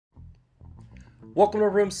Welcome to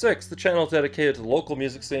Room 6, the channel dedicated to the local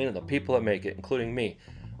music scene and the people that make it, including me.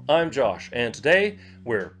 I'm Josh, and today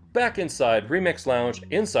we're back inside Remix Lounge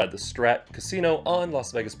inside the Strat Casino on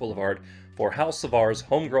Las Vegas Boulevard for House SAVAR's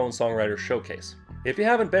Homegrown Songwriter Showcase. If you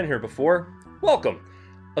haven't been here before, welcome!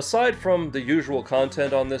 Aside from the usual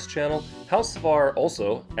content on this channel, House SAVAR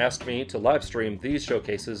also asked me to live stream these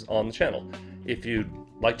showcases on the channel. If you'd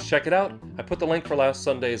like to check it out, I put the link for last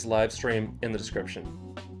Sunday's live stream in the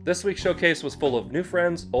description. This week's showcase was full of new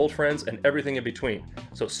friends, old friends, and everything in between.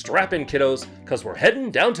 So strap in, kiddos, because we're heading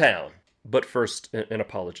downtown. But first, an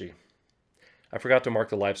apology. I forgot to mark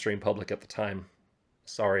the live stream public at the time.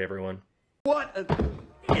 Sorry, everyone. What an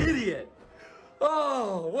idiot!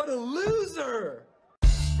 Oh, what a loser!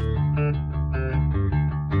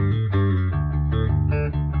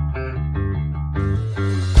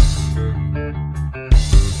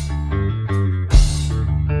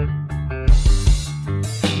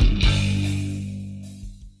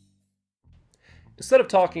 Instead of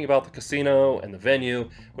talking about the casino and the venue,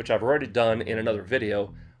 which I've already done in another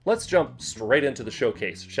video, let's jump straight into the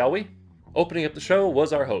showcase, shall we? Opening up the show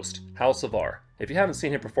was our host, House SAVAR. If you haven't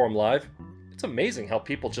seen him perform live, it's amazing how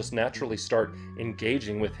people just naturally start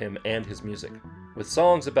engaging with him and his music. With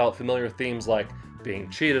songs about familiar themes like being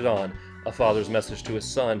cheated on, a father's message to his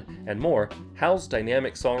son, and more, Hal's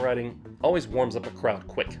dynamic songwriting always warms up a crowd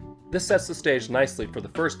quick. This sets the stage nicely for the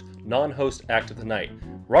first non-host act of the night,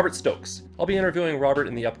 Robert Stokes. I'll be interviewing Robert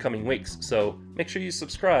in the upcoming weeks, so make sure you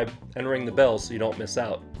subscribe and ring the bell so you don't miss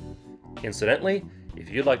out. Incidentally, if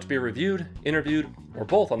you'd like to be reviewed, interviewed, or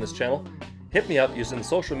both on this channel, hit me up using the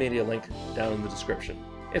social media link down in the description.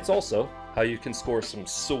 It's also how you can score some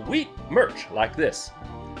sweet merch like this.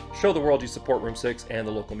 Show the world you support Room 6 and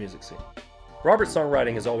the local music scene. Robert's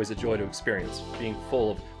songwriting is always a joy to experience, being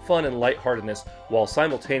full of fun and lightheartedness while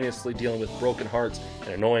simultaneously dealing with broken hearts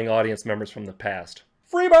and annoying audience members from the past.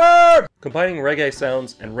 Freebird! Combining reggae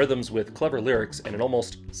sounds and rhythms with clever lyrics and an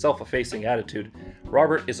almost self-effacing attitude,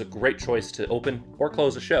 Robert is a great choice to open or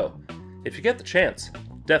close a show. If you get the chance,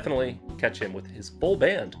 definitely catch him with his full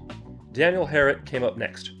band. Daniel Harrett came up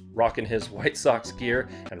next, rocking his White Sox gear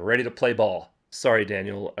and ready to play ball. Sorry,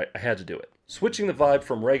 Daniel, I had to do it. Switching the vibe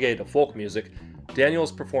from reggae to folk music,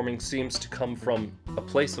 Daniel's performing seems to come from a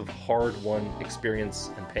place of hard-won experience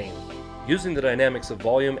and pain. Using the dynamics of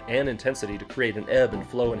volume and intensity to create an ebb and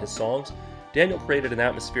flow in his songs, Daniel created an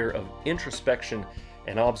atmosphere of introspection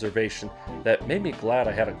and observation that made me glad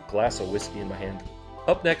I had a glass of whiskey in my hand.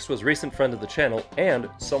 Up next was recent friend of the channel and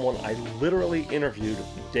someone I literally interviewed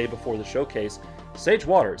the day before the showcase, Sage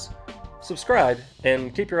Waters. Subscribe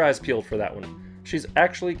and keep your eyes peeled for that one. She's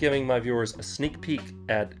actually giving my viewers a sneak peek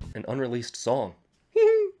at an unreleased song.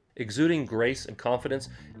 Exuding grace and confidence,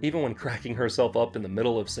 even when cracking herself up in the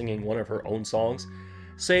middle of singing one of her own songs,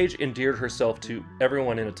 Sage endeared herself to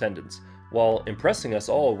everyone in attendance, while impressing us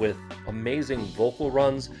all with amazing vocal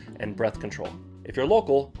runs and breath control. If you're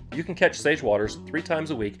local, you can catch Sage Waters 3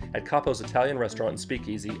 times a week at Capo's Italian Restaurant and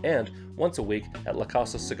Speakeasy and once a week at La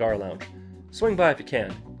Casa Cigar Lounge. Swing by if you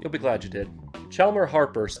can, you'll be glad you did. Chalmer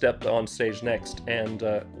Harper stepped on stage next, and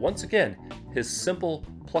once again, his simple,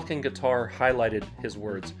 plucking guitar highlighted his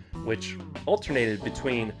words, which alternated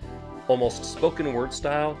between almost spoken word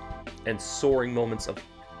style and soaring moments of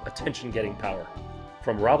attention-getting power.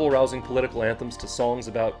 From rabble-rousing political anthems to songs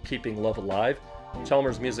about keeping love alive,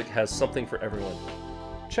 Chalmer's music has something for everyone.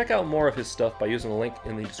 Check out more of his stuff by using the link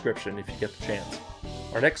in the description if you get the chance.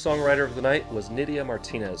 Our next songwriter of the night was NIDIA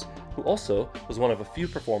MARTINEZ, who also was one of a few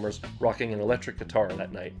performers rocking an electric guitar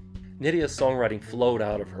that night. NIDIA's songwriting flowed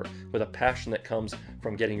out of her with a passion that comes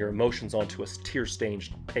from getting your emotions onto a tear-stained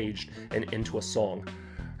page and into a song.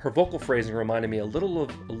 Her vocal phrasing reminded me a little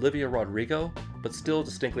of Olivia Rodrigo, but still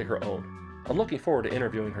distinctly her own. I'm looking forward to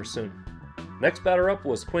interviewing her soon. Next batter up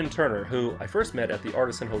was QUINN Turner, who I first met at the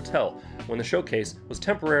Artisan Hotel when the showcase was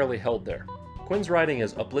temporarily held there. QUINN's writing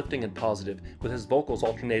is uplifting and positive, with his vocals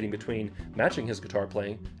alternating between matching his guitar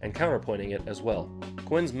playing and counterpointing it as well.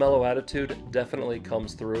 QUINN's mellow attitude definitely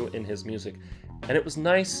comes through in his music, and it was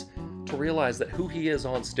nice to realize that who he is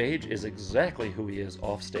on stage is exactly who he is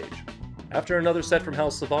off stage. After another set from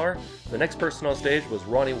House SAVAR, the next person on stage was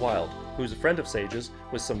RONNIE Wild, who's a friend of Sage's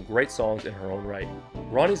with some great songs in her own right.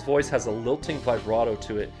 Ronnie's voice has a lilting vibrato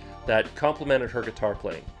to it that complemented her guitar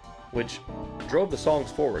playing, which drove the songs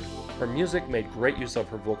forward. Her music made great use of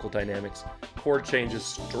her vocal dynamics, chord changes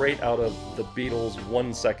straight out of the Beatles'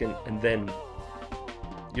 1 Second, and then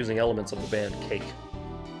using elements of the band Cake.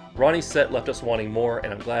 Ronnie's set left us wanting more,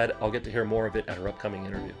 and I'm glad I'll get to hear more of it at her upcoming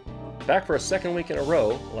interview. Back for a second week in a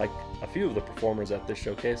row, like a few of the performers at this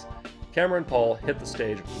showcase, Cameron Paul hit the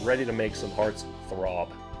stage ready to make some hearts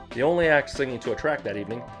throb. The only act singing to attract that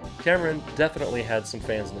evening, Cameron definitely had some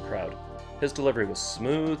fans in the crowd. His delivery was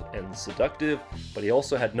smooth and seductive, but he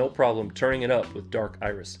also had no problem turning it up with Dark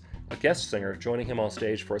Iris, a guest singer joining him on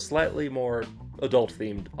stage for a slightly more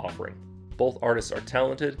adult-themed offering. Both artists are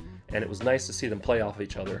talented, and it was nice to see them play off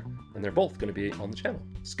each other, and they're both going to be on the channel.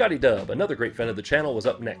 Scotty Dub, another great fan of the channel, was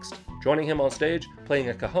up next. Joining him on stage, playing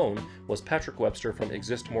a cajon, was Patrick Webster from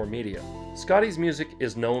Exist More Media. Scotty's music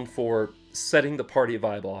is known for setting the party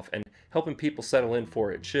vibe off and helping people settle in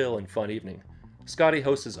for a chill and fun evening. Scotty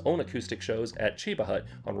hosts his own acoustic shows at Chiba Hut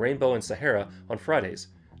on Rainbow and Sahara on Fridays.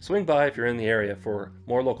 Swing by if you're in the area for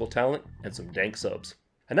more local talent and some dank subs.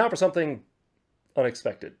 And now for something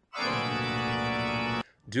unexpected.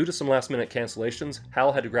 Due to some last-minute cancellations,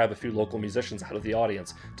 Hal had to grab a few local musicians out of the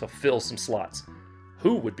audience to fill some slots.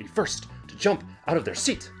 Who would be first to jump out of their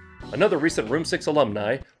seat? Another recent Room 6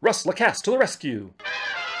 alumni, Russ Lacasse to the rescue!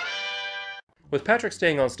 With Patrick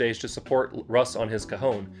staying on stage to support Russ on his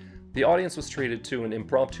cajon, the audience was treated to an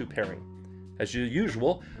impromptu pairing. As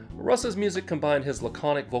usual, Russ's music combined his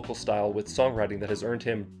laconic vocal style with songwriting that has earned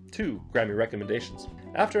him 2 Grammy recommendations.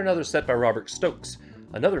 After another set by Robert Stokes,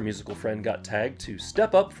 another musical friend got tagged to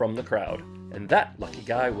step up from the crowd, and that lucky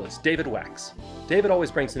guy was David WACHS. David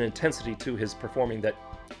always brings an intensity to his performing that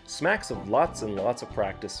smacks of lots and lots of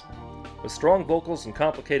practice. With strong vocals and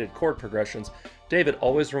complicated chord progressions, David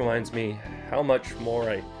always reminds me how much more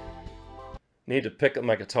I need to pick up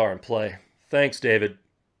my guitar and play. Thanks, David.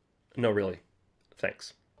 No, really.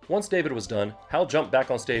 Thanks. Once David was done, Hal jumped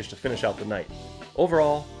back on stage to finish out the night.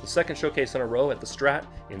 Overall, the second showcase in a row at the Strat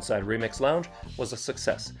inside Remix Lounge was a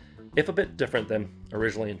success, if a bit different than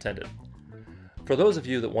originally intended. For those of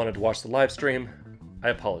you that wanted to watch the live stream, I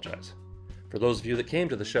apologize. For those of you that came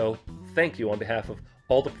to the show, thank you on behalf of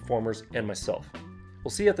all the performers and myself.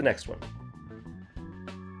 We'll see you at the next one.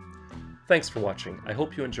 Thanks for watching. I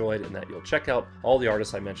hope you enjoyed and that you'll check out all the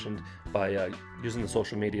artists I mentioned by using the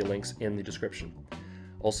social media links in the description.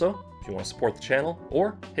 Also, if you want to support the channel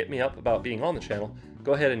or hit me up about being on the channel,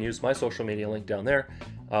 go ahead and use my social media link down there.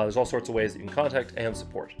 There's all sorts of ways that you can contact and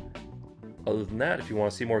support. Other than that, if you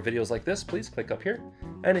want to see more videos like this, please click up here.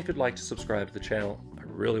 And if you'd like to subscribe to the channel, I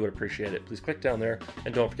really would appreciate it. Please click down there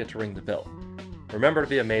and don't forget to ring the bell. Remember to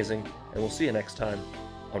be amazing, and we'll see you next time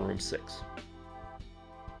on Room 6.